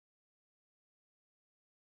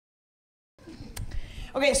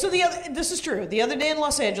Okay, so this is true. The other day in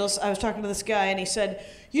Los Angeles, I was talking to this guy, and he said,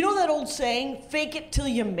 you know that old saying, fake it till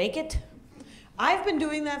you make it? I've been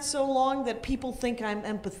doing that so long that people think I'm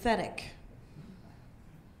empathetic.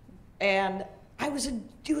 And it was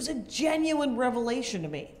a genuine revelation to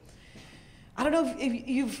me. I don't know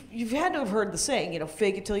if you've had to have heard the saying, you know,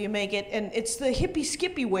 fake it till you make it, and it's the hippy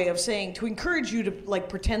skippy way of saying to encourage you to like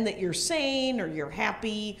pretend that you're sane or you're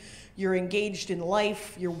happy, you're engaged in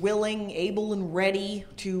life, you're willing, able, and ready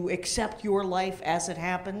to accept your life as it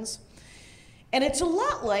happens. And it's a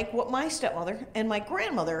lot like what my stepmother and my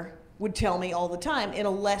grandmother would tell me all the time in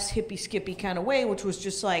a less hippy skippy kind of way, which was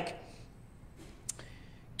just like,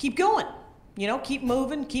 keep going, you know, keep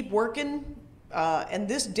moving, keep working. And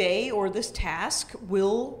this day or this task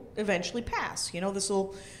will eventually pass. You know, this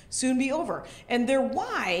will soon be over. And their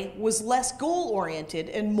why was less goal-oriented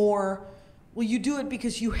and more, well, you do it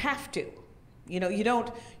because you have to. You know, you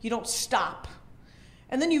don't stop.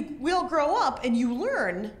 And then we all grow up and you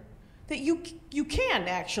learn that you can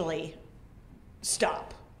actually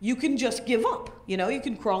stop. You can just give up. You know, you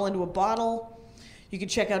can crawl into a bottle. You can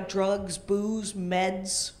check out drugs, booze,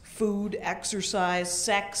 meds, food, exercise,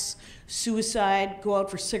 sex, suicide, go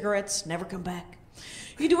out for cigarettes, never come back.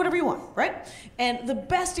 You can do whatever you want, right? And the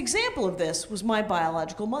best example of this was my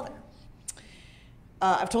biological mother.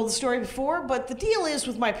 I've told the story before, but the deal is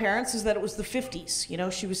with my parents is that it was the 50s. You know,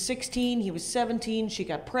 she was 16, he was 17, she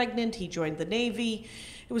got pregnant, he joined the Navy.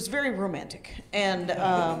 It was very romantic. And,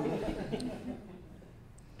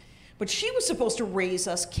 but she was supposed to raise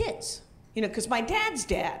us kids. You know, because my dad's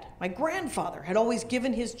dad, my grandfather, had always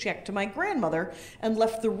given his check to my grandmother and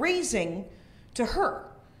left the raising to her.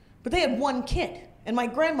 But they had one kid, and my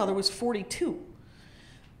grandmother was 42.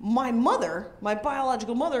 My mother, my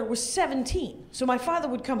biological mother, was 17. So my father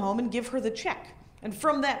would come home and give her the check. And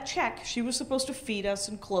from that check, she was supposed to feed us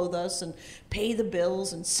and clothe us and pay the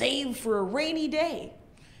bills and save for a rainy day.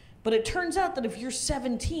 But it turns out that if you're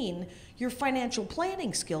 17, your financial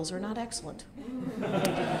planning skills are not excellent.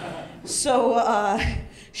 So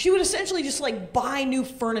she would essentially just like buy new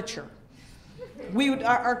furniture.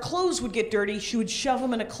 Our clothes would get dirty. She would shove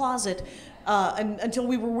them in a closet until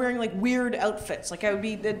we were wearing like weird outfits. Like I would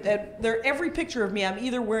be, every picture of me, I'm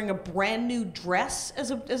either wearing a brand new dress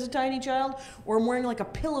as a tiny child, or I'm wearing like a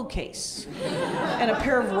pillowcase and a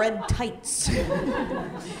pair of red tights.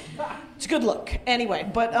 It's a good look. Anyway,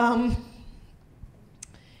 but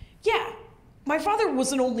yeah, my father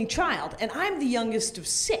was an only child, and I'm the youngest of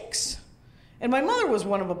 6. And my mother was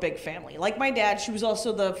one of a big family. Like my dad, she was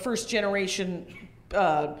also the first generation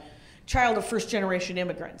child of first generation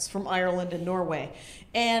immigrants from Ireland and Norway.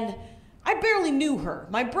 And I barely knew her.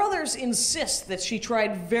 My brothers insist that she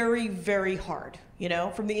tried very, very hard, you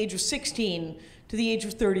know, from the age of 16 to the age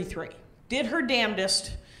of 33. Did her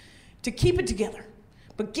damnedest to keep it together,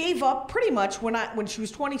 but gave up pretty much when she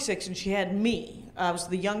was 26 and she had me. I was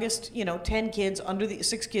the youngest, you know, 6 kids under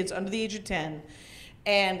the age of 10.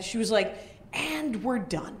 And she was like, and we're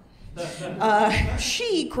done.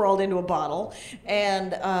 She crawled into a bottle,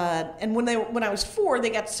 and when I was 4, they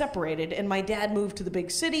got separated, and my dad moved to the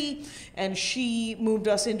big city, and she moved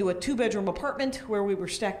us into a 2-bedroom apartment where we were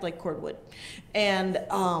stacked like cordwood, and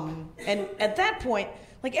at that point,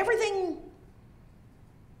 like everything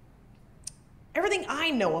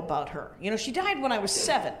I know about her, you know, she died when I was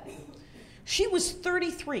 7. She was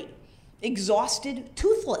 33, exhausted,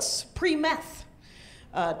 toothless, pre-meth.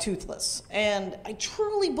 Toothless. And I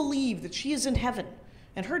truly believe that she is in heaven.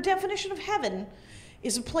 And her definition of heaven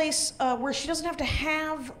is a place where she doesn't have to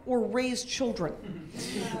have or raise children.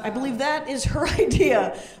 I believe that is her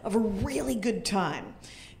idea of a really good time.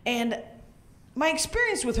 And my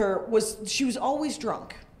experience with her was she was always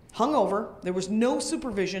drunk, hungover, there was no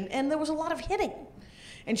supervision, and there was a lot of hitting.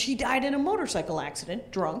 And she died in a motorcycle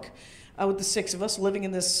accident, drunk, with the 6 of us living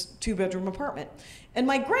in this 2-bedroom apartment. And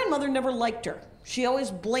my grandmother never liked her. She always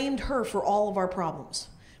blamed her for all of our problems.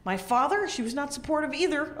 My father, she was not supportive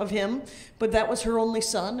either of him, but that was her only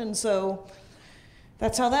son, and so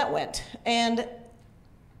that's how that went. And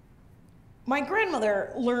my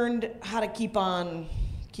grandmother learned how to keep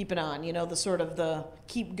it on, you know, the sort of the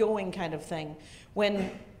keep going kind of thing, when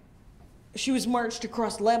she was marched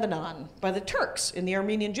across Lebanon by the Turks in the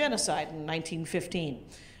Armenian genocide in 1915.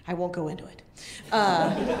 I won't go into it.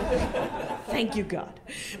 Thank you, God.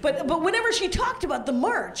 But whenever she talked about the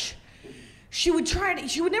march, she would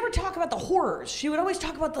never talk about the horrors. She would always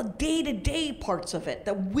talk about the day-to-day parts of it,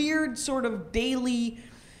 the weird sort of daily.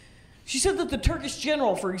 She said that the Turkish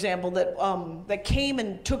general, for example, that came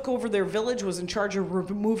and took over their village, was in charge of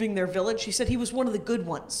removing their village. She said he was one of the good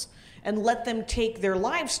ones and let them take their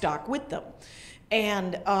livestock with them.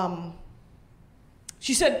 And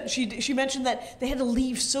She said, she mentioned that they had to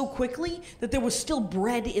leave so quickly that there was still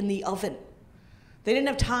bread in the oven. They didn't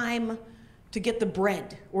have time to get the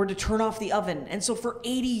bread or to turn off the oven. And so for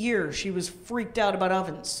 80 years, she was freaked out about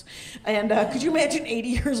ovens. And could you imagine 80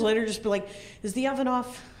 years later just be like, is the oven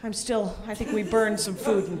off? I think we burned some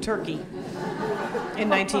food in Turkey in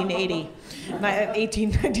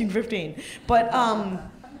 1915.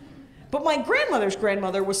 But my grandmother's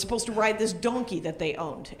grandmother was supposed to ride this donkey that they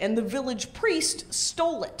owned, and the village priest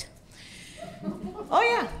stole it. Oh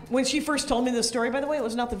yeah, when she first told me this story, by the way, it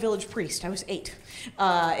was not the village priest. I was 8.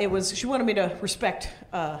 She wanted me to respect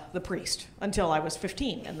the priest until I was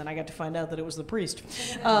 15, and then I got to find out that it was the priest.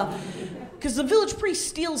 Because the village priest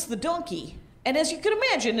steals the donkey. And as you can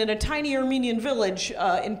imagine, in a tiny Armenian village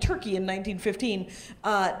in Turkey in 1915,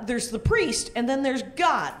 there's the priest, and then there's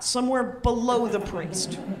God somewhere below the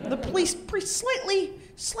priest. The priest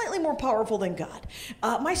slightly more powerful than God.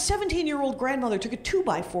 My 17-year-old grandmother took a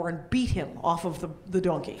 2x4 and beat him off of the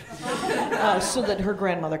donkey so that her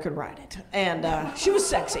grandmother could ride it. And she was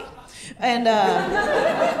sexy.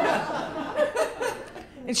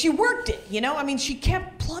 And she worked it, you know? I mean, she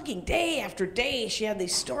kept plugging day after day. She had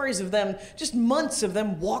these stories of them, just months of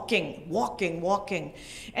them walking.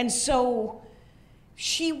 And so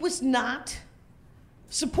she was not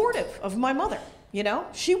supportive of my mother, you know?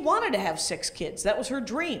 She wanted to have 6 kids. That was her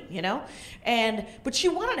dream, you know? But she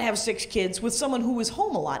wanted to have 6 kids with someone who was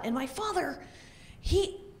home a lot. And my father,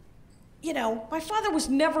 my father was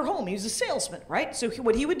never home. He was a salesman, right? So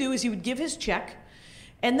what he would do is he would give his check.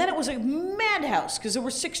 And then it was a madhouse because there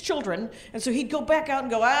were 6 children, and so he'd go back out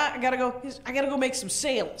and go, I gotta go make some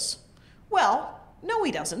sales. Well, no,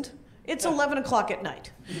 he doesn't. It's 11 o'clock at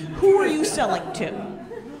night. Who are you selling to?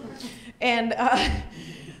 And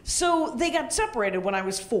so they got separated when I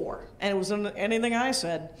was 4, and it wasn't anything I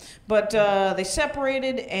said. But they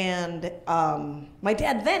separated, and my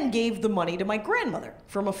dad then gave the money to my grandmother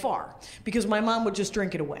from afar because my mom would just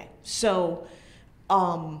drink it away. So,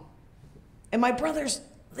 and my brothers,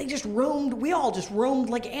 we all just roamed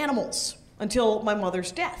like animals until my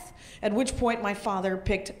mother's death, at which point my father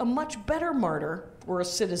picked a much better martyr, or a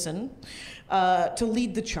citizen, to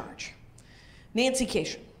lead the charge. Nancy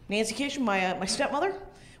Kashian. Nancy Kashian, my stepmother,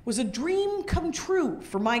 was a dream come true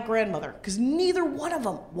for my grandmother, because neither one of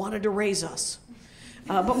them wanted to raise us.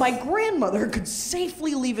 But my grandmother could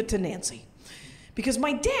safely leave it to Nancy, because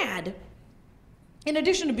my dad, in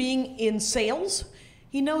addition to being in sales,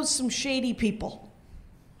 he knows some shady people.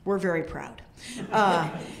 We're very proud.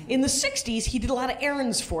 In the 60s, he did a lot of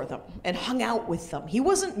errands for them and hung out with them. He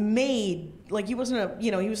wasn't made, like he wasn't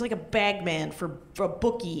he was like a bagman for a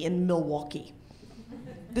bookie in Milwaukee.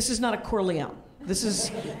 This is not a Corleone. This is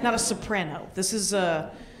not a soprano. This is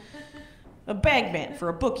a bagman for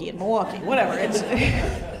a bookie in Milwaukee, whatever.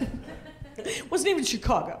 It wasn't even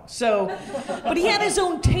Chicago. So, but he had his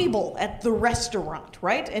own table at the restaurant,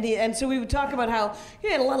 right? And so we would talk about how he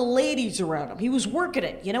had a lot of ladies around him. He was working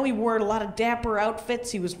it. You know, he wore a lot of dapper outfits.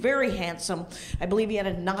 He was very handsome. I believe he had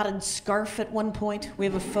a knotted scarf at one point. We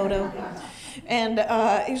have a photo. And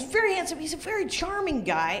he was very handsome. He's a very charming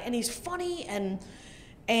guy, and he's funny.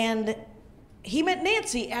 And he met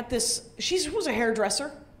Nancy at this, she was a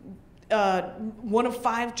hairdresser, one of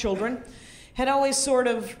 5 children. Had always sort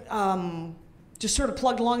of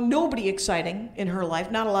plugged along. Nobody exciting in her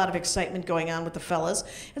life. Not a lot of excitement going on with the fellas.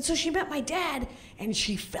 And so she met my dad, and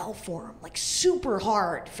she fell for him, like super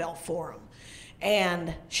hard fell for him.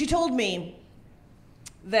 And she told me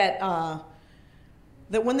that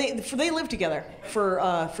when they lived together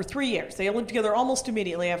for 3 years. They lived together almost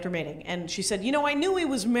immediately after meeting. And she said, I knew he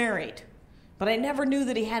was married, but I never knew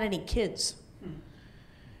that he had any kids.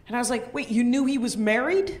 And I was like, wait, you knew he was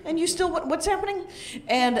married? And you still, what's happening?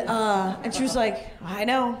 And she was like, I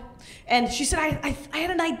know. And she said, I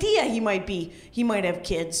had an idea he might have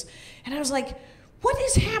kids. And I was like, what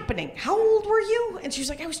is happening? How old were you? And she was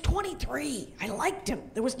like, I was 23. I liked him.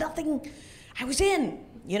 There was nothing, I was in,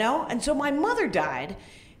 And so my mother died,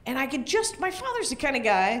 and my father's the kind of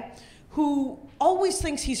guy who always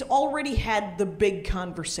thinks he's already had the big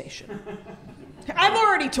conversation. I've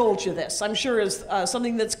already told you this, I'm sure is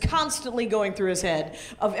something that's constantly going through his head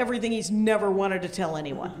of everything he's never wanted to tell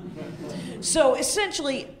anyone. So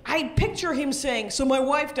essentially, I picture him saying, so my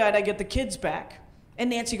wife died, I get the kids back. And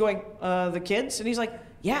Nancy going, the kids? And he's like,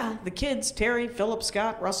 yeah, the kids, Terry, Philip,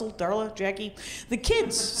 Scott, Russell, Darla, Jackie. The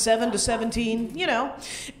kids, 7 to 17,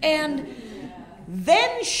 And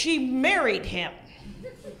then she married him.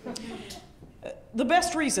 The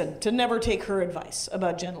best reason to never take her advice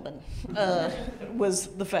about gentlemen was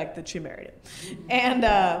the fact that she married him.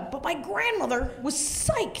 But my grandmother was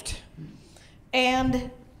psyched.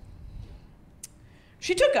 And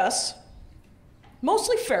She took us,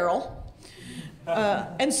 mostly feral,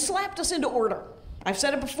 and slapped us into order. I've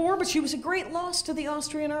said it before, but she was a great loss to the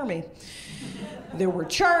Austrian army. There were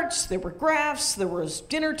charts, there were graphs, there was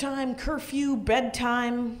dinner time, curfew,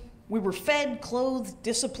 bedtime. We were fed, clothed,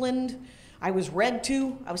 disciplined. I was read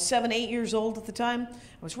to. I was 7, 8 years old at the time.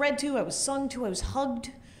 I was read to, I was sung to, I was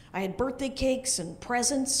hugged. I had birthday cakes and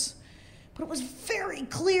presents. But it was very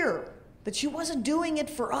clear that she wasn't doing it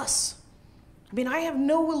for us. I mean, I have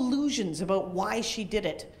no illusions about why she did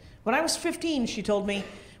it. When I was 15, she told me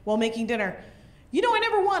while making dinner, "You know, I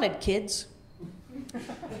never wanted kids."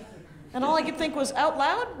 And all I could think was, out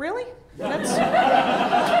loud? Really? That's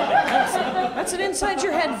an inside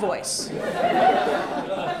your head voice.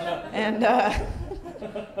 And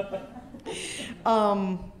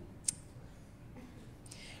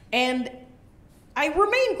and I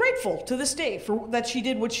remain grateful to this day for that she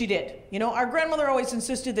did what she did. You know, our grandmother always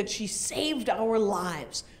insisted that she saved our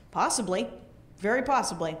lives. Possibly, very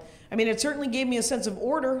possibly. I mean, it certainly gave me a sense of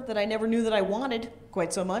order that I never knew that I wanted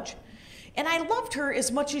quite so much. And I loved her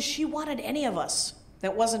as much as she wanted any of us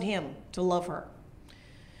that wasn't him to love her.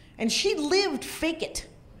 And she lived fake it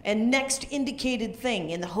and next indicated thing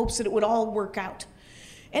in the hopes that it would all work out.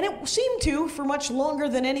 And it seemed to for much longer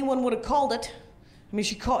than anyone would have called it. I mean,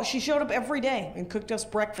 she showed up every day and cooked us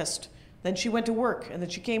breakfast. Then she went to work, and then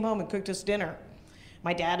she came home and cooked us dinner.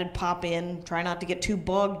 My dad would pop in, try not to get too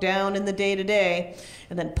bogged down in the day-to-day,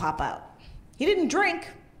 and then pop out. He didn't drink.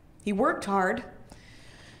 He worked hard.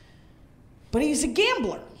 But he's a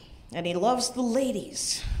gambler, and he loves the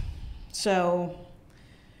ladies. So,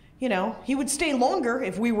 you know, he would stay longer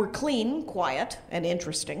if we were clean, quiet, and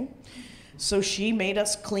interesting. So she made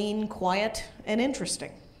us clean, quiet, and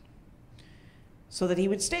interesting so that he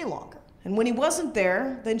would stay longer. And when he wasn't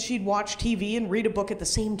there, then she'd watch TV and read a book at the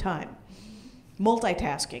same time.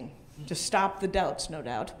 Multitasking, to stop the doubts, no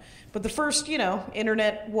doubt. But the first, you know,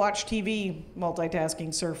 internet, watch TV, multitasking,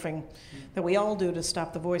 surfing, that we all do to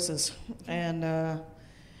stop the voices. And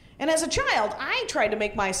as a child, I tried to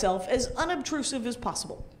make myself as unobtrusive as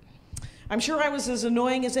possible. I'm sure I was as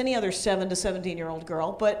annoying as any other 7 to 17-year-old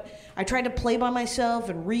girl, but I tried to play by myself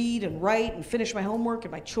and read and write and finish my homework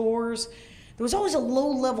and my chores. There was always a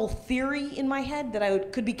low-level theory in my head that I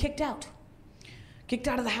could be kicked out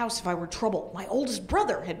of the house if I were trouble. My oldest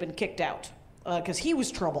brother had been kicked out because he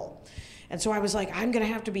was trouble. And so I was like, I'm going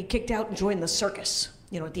to have to be kicked out and join the circus,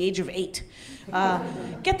 you know, at the age of 8.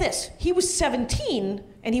 Get this, he was 17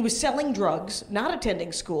 and he was selling drugs, not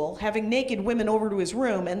attending school, having naked women over to his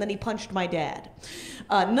room, and then he punched my dad.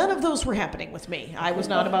 None of those were happening with me. I was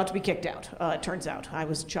not about to be kicked out. It turns out I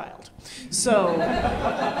was a child. So,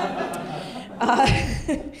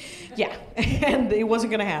 yeah, and it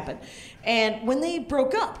wasn't going to happen. And when they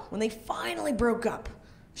broke up, when they finally broke up,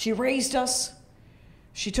 she raised us.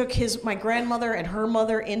 She took my grandmother and her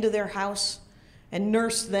mother into their house and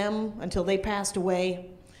nursed them until they passed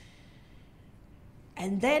away.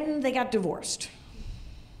 And then they got divorced.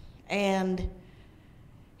 And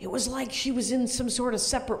it was like she was in some sort of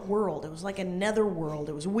separate world. It was like a nether world.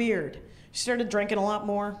 It was weird. She started drinking a lot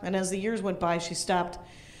more, and as the years went by, she stopped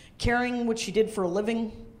caring what she did for a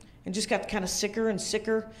living and just got kind of sicker and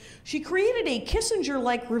sicker. She created a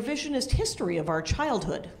Kissinger-like revisionist history of our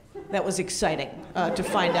childhood that was exciting to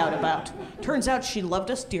find out about. Turns out she loved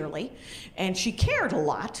us dearly, and she cared a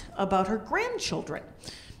lot about her grandchildren.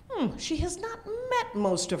 She has not met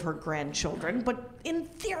most of her grandchildren, but in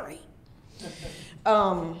theory.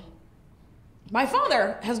 My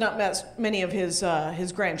father has not met many of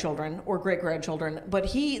his grandchildren or great-grandchildren,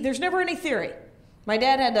 but there's never any theory. My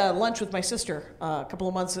dad had lunch with my sister a couple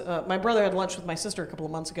of months. My brother had lunch with my sister a couple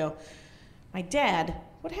of months ago. My dad,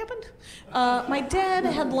 what happened? My dad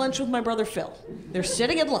had lunch with my brother Phil. They're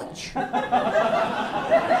sitting at lunch.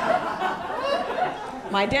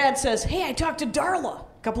 My dad says, "Hey, I talked to Darla a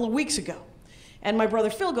couple of weeks ago," and my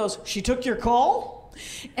brother Phil goes, "She took your call?"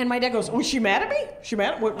 And my dad goes, "Oh, is she mad at me?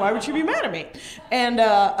 Why would she be mad at me?" And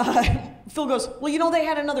Phil goes, "Well, you know, they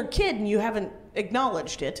had another kid and you haven't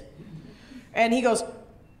acknowledged it." And he goes,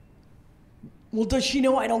 "Well, does she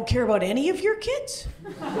know I don't care about any of your kids?"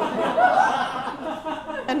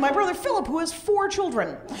 And my brother Philip, who has 4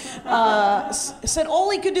 children, said all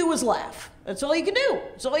he could do was laugh. That's all he could do.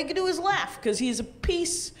 That's all he could do is laugh, because he's a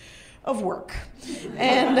piece of work.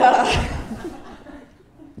 And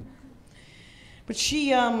but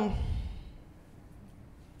she would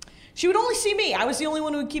only see me. I was the only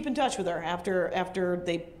one who would keep in touch with her after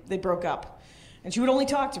they broke up. And she would only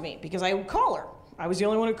talk to me because I would call her. I was the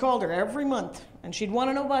only one who called her every month. And she'd want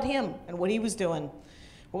to know about him and what he was doing.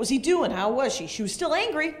 What was he doing? How was she? She was still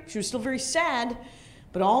angry. She was still very sad.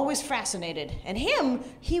 but always fascinated. And him,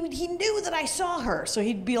 he knew that I saw her, so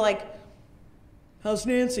he'd be like, how's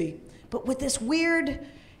Nancy? But with this weird,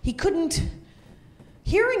 he couldn't,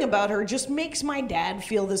 hearing about her just makes my dad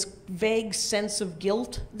feel this vague sense of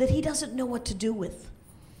guilt that he doesn't know what to do with.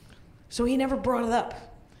 So he never brought it up.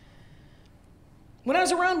 When I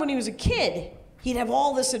was around when he was a kid, he'd have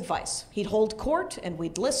all this advice. He'd hold court, and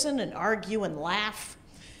we'd listen and argue and laugh.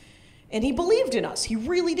 And he believed in us. He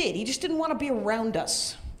really did. He just didn't want to be around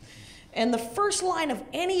us. And the first line of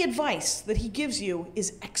any advice that he gives you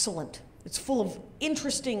is excellent. It's full of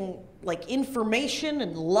interesting, like, information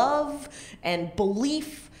and love and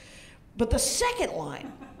belief. But the second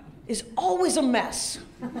line is always a mess.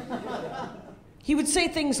 He would say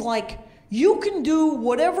things like, you can do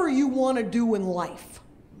whatever you want to do in life,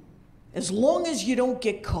 as long as you don't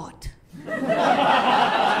get caught. And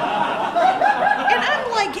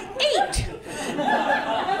I'm like 8.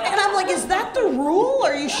 And I'm like, is that the rule?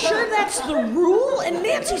 Are you sure that's the rule? And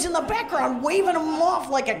Nancy's in the background waving him off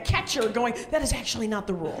like a catcher going, that is actually not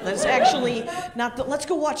the rule. That is actually not the, let's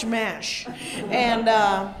go watch MASH.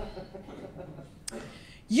 And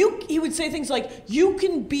he would say things like, you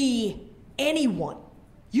can be anyone.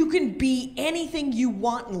 You can be anything you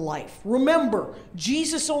want in life. Remember,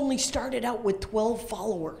 Jesus only started out with 12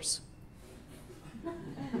 followers.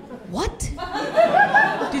 What?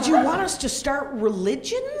 Did you want us to start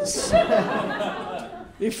religions?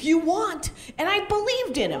 If you want. And I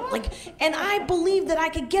believed in him. And I believed that I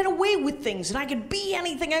could get away with things and I could be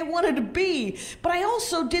anything I wanted to be. But I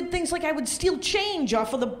also did things like I would steal change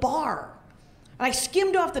off of the bar. I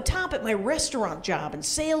skimmed off the top at my restaurant job and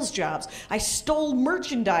sales jobs. I stole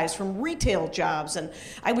merchandise from retail jobs, and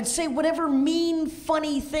I would say whatever mean,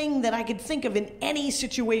 funny thing that I could think of in any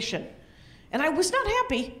situation. And I was not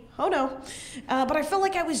happy, oh no, but I felt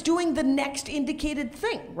like I was doing the next indicated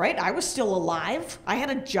thing, right? I was still alive. I had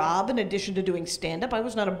a job in addition to doing stand-up. I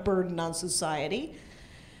was not a burden on society.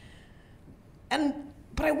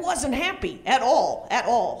 But I wasn't happy at all.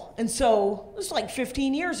 And so, it was like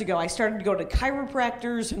 15 years ago, I started to go to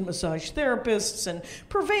chiropractors and massage therapists and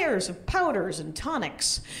purveyors of powders and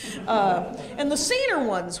tonics. And the saner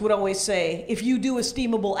ones would always say, if you do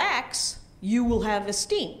esteemable acts, you will have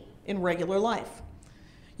esteem in regular life.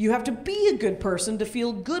 You have to be a good person to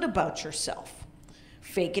feel good about yourself.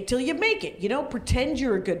 Fake it till you make it. You know, pretend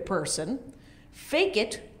you're a good person. Fake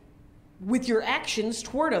it with your actions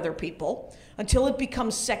toward other people until it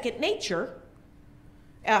becomes second nature,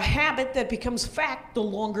 a habit that becomes fact the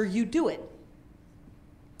longer you do it.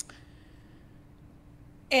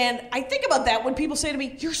 And I think about that when people say to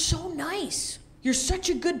me, you're so nice. You're such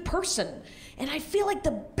a good person. And I feel like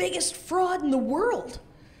the biggest fraud in the world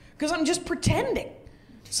because I'm just pretending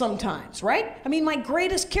sometimes, right? I mean, my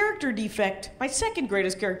greatest character defect, my second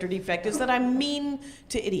greatest character defect is that I'm mean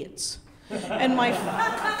to idiots. And my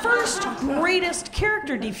first greatest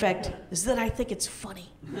character defect is that I think it's funny.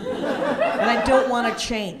 And I don't want to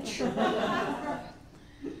change.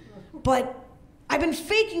 But I've been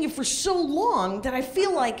faking it for so long that I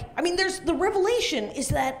feel like, I mean, the revelation is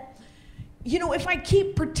that, you know, if I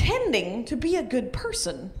keep pretending to be a good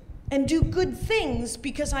person and do good things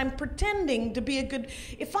because I'm pretending to be a good,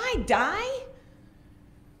 if I die,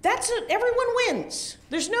 that's it, everyone wins.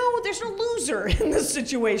 There's no loser in this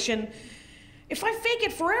situation. If I fake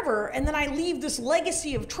it forever and then I leave this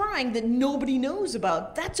legacy of trying that nobody knows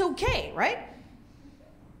about, that's okay, right?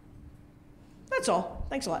 That's all.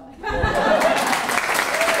 Thanks a lot.